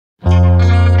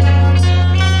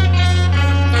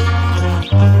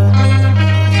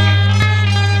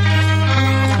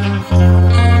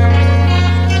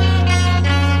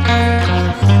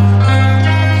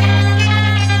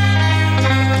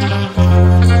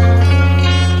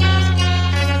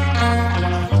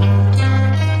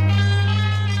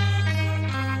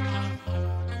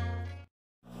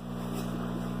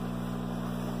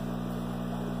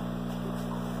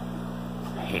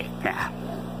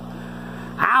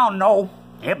don't know.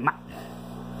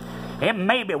 It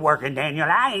may be working, Daniel.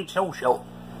 I ain't so sure.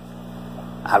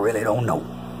 I really don't know.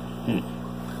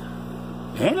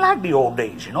 Ain't like the old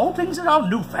days, you know? Things are all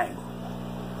newfangled.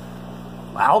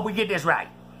 I hope we get this right.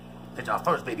 It's our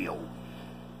first video.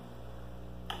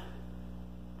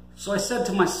 So I said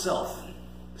to myself,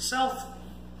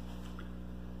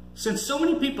 since so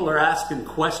many people are asking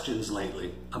questions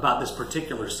lately about this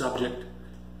particular subject,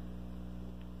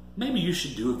 maybe you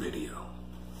should do a video.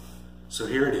 So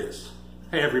here it is.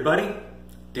 Hey everybody,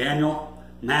 Daniel,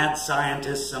 mad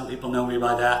scientist, some people know me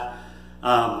by that.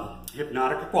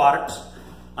 Hypnotic Aquatics.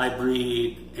 I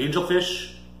breed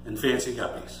angelfish and fancy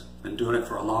guppies. Been doing it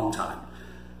for a long time.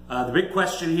 The big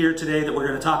question here today that we're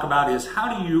going to talk about is,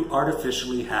 how do you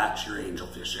artificially hatch your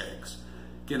angelfish eggs?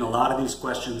 Getting a lot of these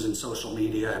questions in social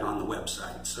media and on the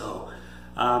website. So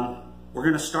we're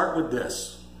going to start with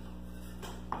this.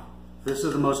 This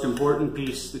is the most important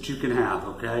piece that you can have,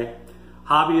 okay?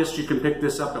 Hobbyists, you can pick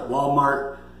this up at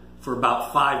Walmart for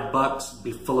about $5.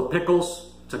 Be full of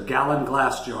pickles. It's a gallon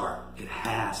glass jar. It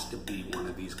has to be one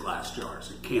of these glass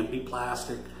jars. It can't be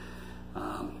plastic.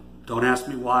 Don't ask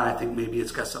me why. I think maybe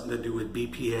it's got something to do with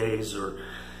BPAs or...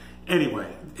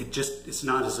 Anyway, it's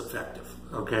not as effective,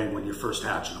 okay, when you're first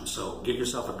hatching them. So get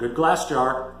yourself a good glass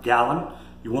jar, gallon.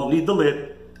 You won't need the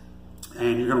lid.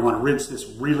 And you're gonna wanna rinse this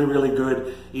really, really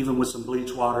good, even with some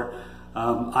bleach water.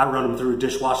 I run them through a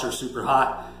dishwasher super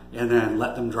hot and then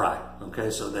let them dry, okay,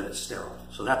 so that it's sterile.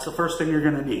 So that's the first thing you're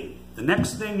gonna need. The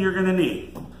next thing you're gonna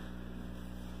need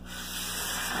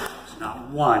is not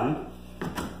 1,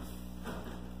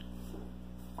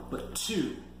 but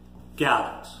 2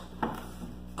 gallons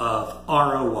of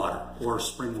RO water or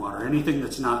spring water. Anything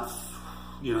that's not,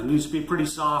 you know, it needs to be pretty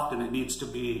soft, and it needs to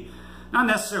be not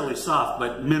necessarily soft,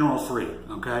 but mineral free,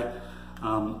 okay?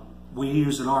 We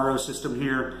use an RO system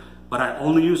here, but I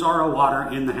only use RO water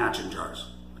in the hatching jars.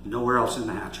 Nowhere else in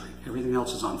the hatchery. Everything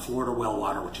else is on Florida well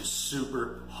water, which is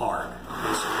super hard.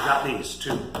 Okay, so we got these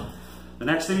 2. The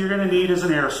next thing you're gonna need is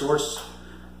an air source.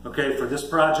 Okay, for this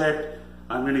project,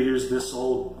 I'm gonna use this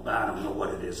old, I don't know what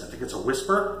it is. I think it's a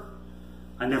Whisper.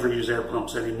 I never use air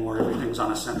pumps anymore. Everything's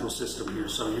on a central system here.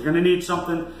 So you're gonna need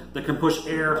something that can push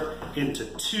air into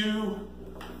 2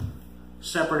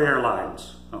 separate air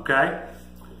lines, okay?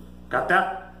 Got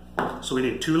that? So we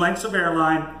need 2 lengths of air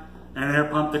line and an air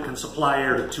pump that can supply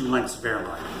air to 2 lengths of air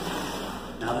line.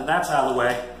 Now that that's out of the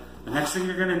way, the next thing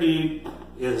you're gonna need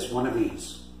is one of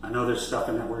these. I know there's stuff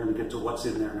in there. We're gonna get to what's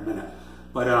in there in a minute.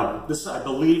 But this, I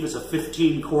believe, is a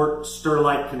 15-quart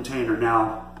Sterlite container.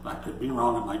 Now, I could be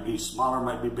wrong. It might be smaller,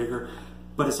 might be bigger.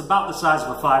 But it's about the size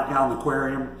of a 5-gallon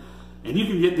aquarium. And you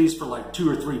can get these for like $2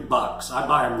 or $3. I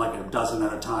buy them like a dozen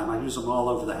at a time. I use them all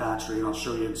over the hatchery, and I'll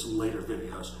show you in some later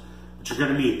videos. But you're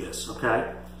gonna need this,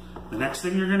 okay? The next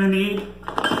thing you're gonna need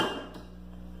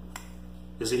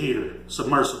is a heater,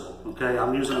 submersible, okay?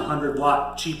 I'm using a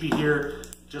 100-watt cheapie here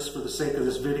just for the sake of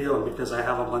this video and because I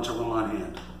have a bunch of them on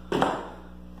hand.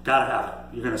 Gotta have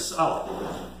it. You're gonna,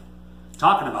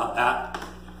 talking about that,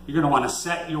 you're gonna wanna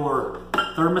set your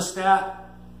thermostat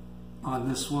on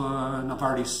this one. I've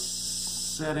already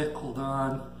set it, hold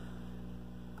on,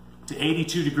 to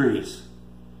 82 degrees.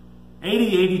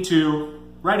 80, 82,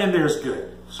 right in there is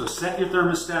good. So set your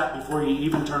thermostat before you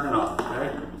even turn it on,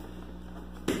 okay?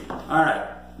 All right,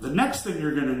 the next thing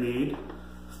you're gonna need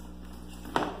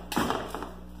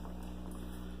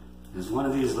is one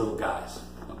of these little guys,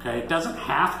 okay? It doesn't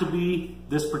have to be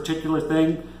this particular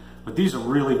thing, but these are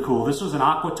really cool. This was an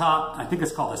Aquatop, I think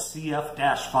it's called a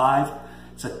CF-5.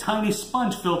 It's a tiny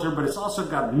sponge filter, but it's also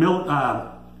got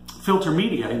filter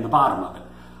media in the bottom of it.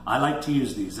 I like to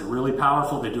use these. They're really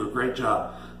powerful. They do a great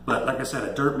job. But like I said,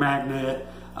 a dirt magnet,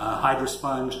 hydro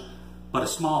sponge, but a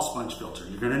small sponge filter.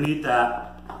 You're gonna need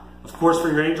that. Of course,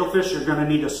 for your angelfish, you're gonna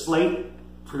need a slate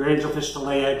for your angelfish to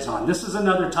lay eggs on. This is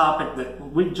another topic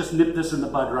that we just nipped this in the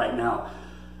bud right now.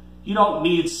 You don't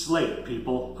need slate,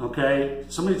 people, okay?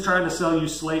 Somebody's trying to sell you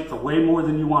slate for way more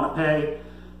than you want to pay.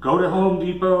 Go to Home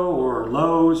Depot or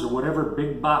Lowe's or whatever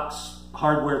big box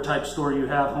hardware type store you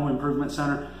have, home improvement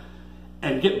center,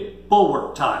 and get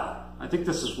bulwark tile. I think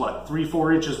this is what,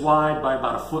 3-4 inches wide by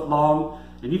about 1 foot long,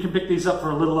 and you can pick these up for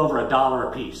a little over $1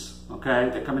 a piece, okay?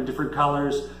 They come in different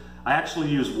colors. I actually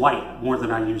use white more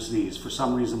than I use these. For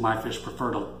some reason, my fish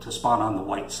prefer to spawn on the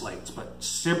white slates, but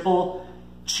simple,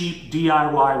 cheap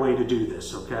DIY way to do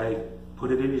this, okay? Put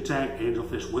it in your tank,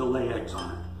 angelfish will lay eggs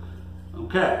on it.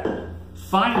 Okay,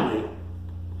 finally,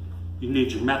 you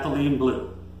need your methylene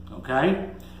blue, okay?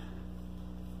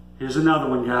 Here's another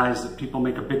one, guys, that people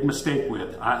make a big mistake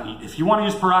with. If you want to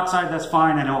use peroxide, that's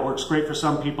fine. I know it works great for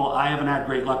some people. I haven't had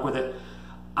great luck with it.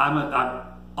 I'm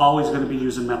always going to be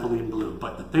using methylene blue.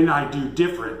 But the thing I do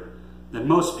different than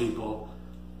most people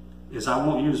is I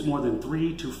won't use more than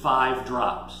 3 to 5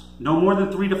 drops. No more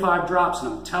than 3 to 5 drops,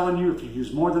 and I'm telling you, if you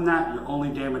use more than that, you're only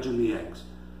damaging the eggs.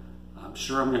 I'm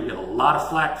sure I'm going to get a lot of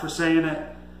flack for saying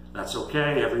it. That's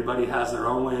okay. Everybody has their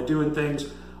own way of doing things.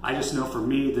 I just know for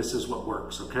me, this is what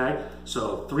works, okay?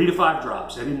 So 3 to 5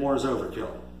 drops. Any more is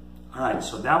overkill. All right,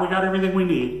 so now we got everything we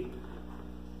need.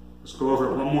 Let's go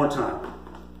over it one more time.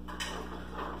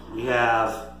 We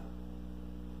have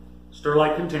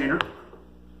Sterlite container,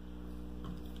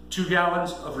 2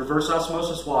 gallons of reverse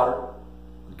osmosis water,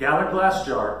 a gallon glass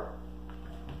jar,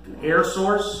 an air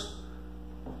source,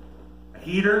 a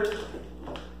heater,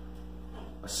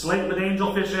 a slate with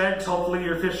angelfish eggs. Hopefully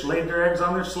your fish laid their eggs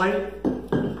on their slate.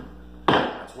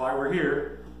 That's why we're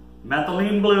here.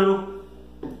 Methylene blue,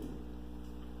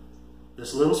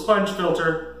 this little sponge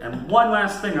filter, and one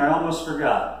last thing I almost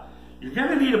forgot. You're going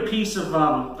to need a piece of,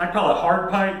 I call it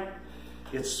hard pipe.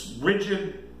 It's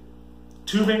rigid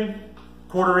tubing,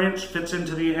 1/4 inch, fits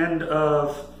into the end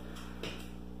of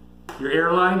your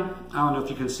airline. I don't know if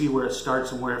you can see where it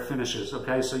starts and where it finishes,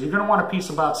 okay? So you're going to want a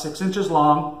piece about 6 inches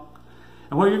long.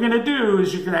 And what you're going to do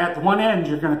is you're going to, at one end,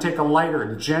 you're going to take a lighter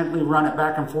and gently run it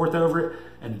back and forth over it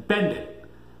and bend it.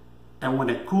 And when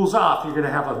it cools off, you're going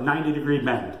to have a 90-degree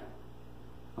bend,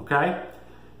 okay?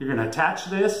 You're going to attach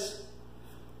this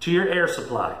to your air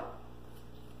supply,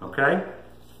 okay?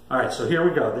 All right, so here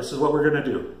we go. This is what we're going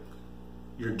to do.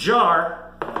 Your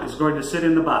jar is going to sit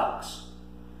in the box.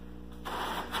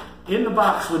 In the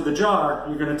box with the jar,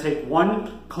 you're going to take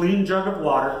 1 clean jug of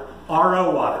water,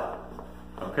 RO water,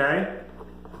 okay?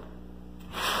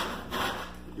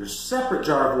 Your separate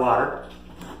jar of water,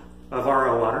 of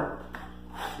RO water,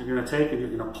 you're going to take and you're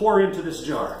going to pour into this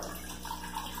jar.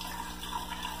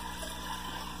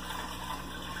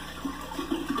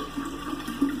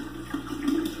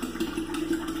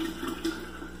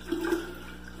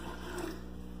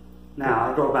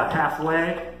 Now I go about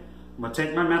halfway. I'm going to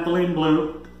take my methylene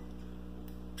blue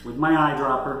with my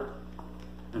eyedropper.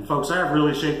 And folks, I have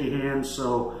really shaky hands,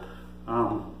 so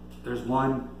there's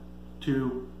 1,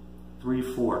 2, 3,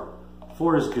 4.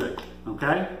 4 is good,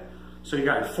 okay? So you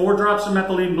got your 4 drops of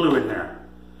methylene blue in there.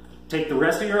 Take the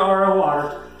rest of your RO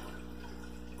water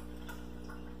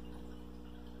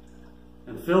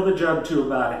and fill the jug to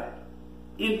about an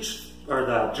inch, or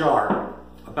the jar,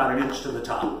 about an inch to the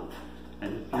top.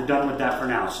 And you're done with that for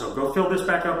now. So go fill this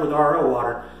back up with RO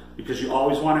water because you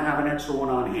always want to have an extra one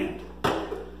on hand.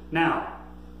 Now,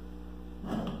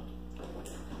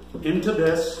 into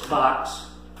this box,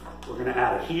 we're going to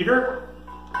add a heater.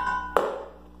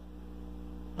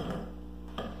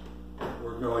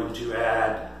 We're going to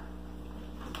add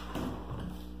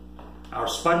our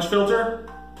sponge filter.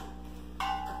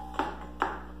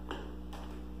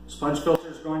 Sponge filter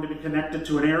is going to be connected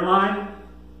to an airline.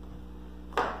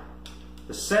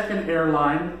 The second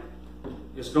airline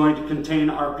is going to contain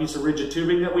our piece of rigid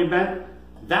tubing that we bent.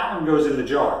 That one goes in the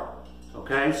jar.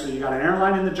 Okay, so you got an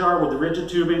airline in the jar with the rigid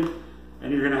tubing,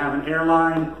 and you're going to have an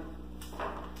airline.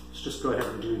 Let's just go ahead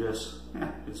and do this.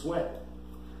 It's wet.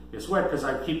 It's wet because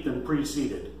I keep them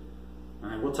pre-seeded. All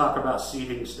right, we'll talk about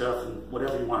seeding stuff and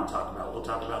whatever you want to talk about. We'll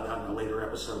talk about that in a later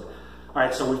episode. All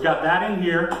right, so we've got that in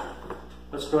here.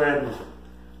 Let's go ahead and,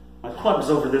 my plug's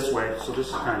over this way, so this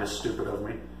is kind of stupid of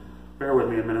me. Bear with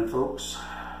me a minute, folks.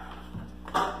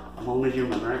 I'm only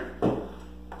human, right? All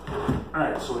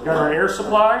right, so we've got our air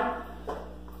supply.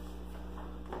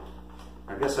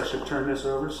 I guess I should turn this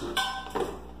over since the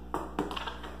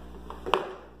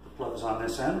plug's on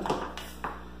this end.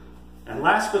 And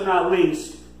last but not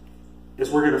least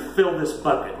is we're going to fill this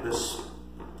bucket, this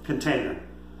container.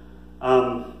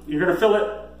 You're going to fill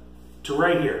it to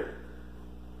right here,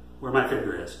 where my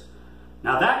finger is.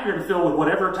 Now that you're going to fill with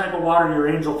whatever type of water your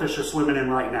angelfish are swimming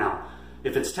in right now.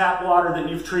 If it's tap water that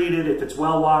you've treated, if it's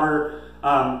well water,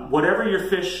 whatever your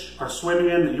fish are swimming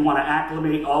in that you want to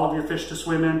acclimate all of your fish to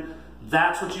swim in,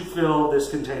 that's what you fill this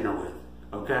container with,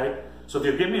 okay? So if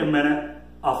you'll give me a minute,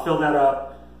 I'll fill that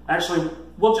up. Actually,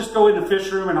 we'll just go in the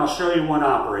fish room and I'll show you one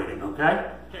operating,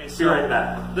 okay? Okay, so be right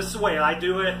back. This is the way I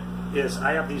do it, is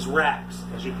I have these racks,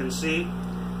 as you can see,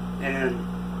 and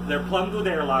they're plumbed with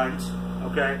airlines,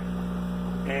 okay?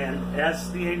 And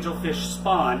as the angelfish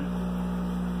spawn,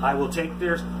 I will take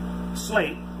their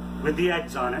slate with the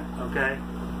eggs on it, okay?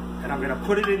 And I'm going to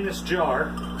put it in this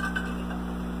jar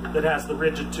that has the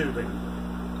rigid tubing.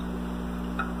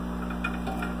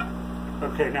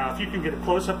 Okay, now if you can get a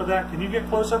close-up of that, can you get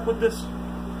close-up with this?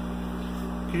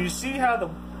 Can you see how the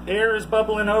air is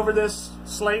bubbling over this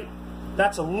slate?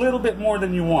 That's a little bit more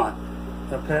than you want,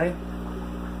 okay?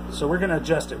 So we're going to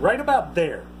adjust it right about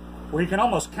there. where you can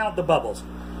almost count the bubbles.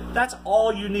 That's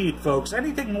all you need, folks.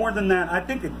 Anything more than that, I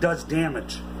think it does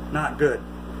damage. Not good.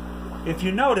 If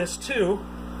you notice, too,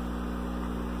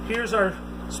 here's our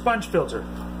sponge filter,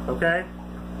 okay?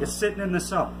 It's sitting in the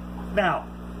sump. Now,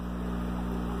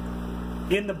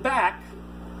 in the back,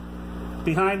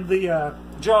 behind the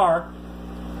jar,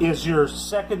 is your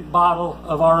second bottle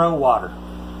of RO water.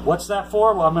 What's that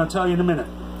for? Well, I'm going to tell you in a minute.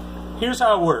 Here's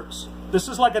how it works. This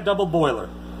is like a double boiler.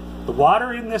 The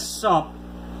water in this sump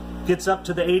gets up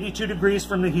to the 82 degrees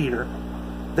from the heater.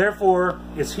 Therefore,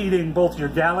 it's heating both your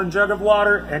gallon jug of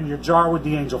water and your jar with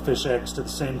the angelfish eggs to the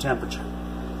same temperature.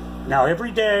 Now,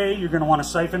 every day, you're going to want to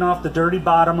siphon off the dirty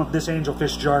bottom of this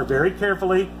angelfish jar very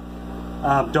carefully.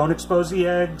 Don't expose the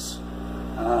eggs.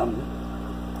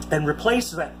 And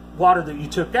replace that water that you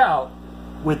took out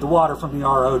with the water from the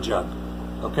RO jug.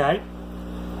 Okay?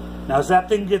 Now, as that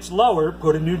thing gets lower,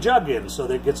 put a new jug in so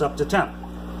that it gets up to temp.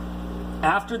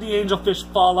 After the angelfish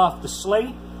fall off the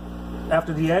slate,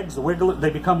 after the eggs, they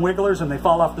become wigglers and they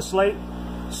fall off the slate,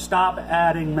 stop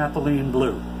adding methylene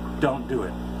blue. Don't do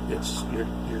it.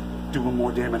 You're doing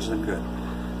more damage than good.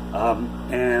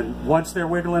 And once they're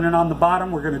wiggling and on the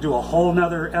bottom, we're going to do a whole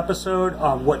nother episode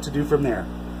on what to do from there.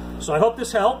 So I hope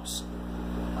this helps.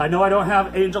 I know I don't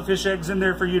have angelfish eggs in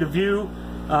there for you to view,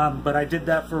 but I did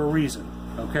that for a reason.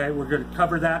 Okay, we're going to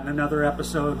cover that in another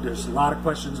episode. There's a lot of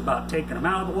questions about taking them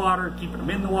out of the water, keeping them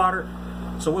in the water.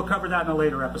 So we'll cover that in a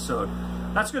later episode.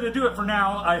 That's going to do it for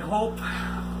now. I hope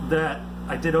that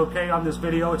I did okay on this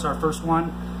video. It's our first one,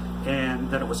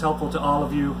 and that it was helpful to all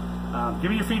of you.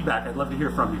 Give me your feedback. I'd love to hear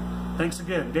from you. Thanks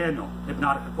again, Daniel,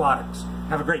 Hypnotic Aquatics.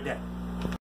 Have a great day.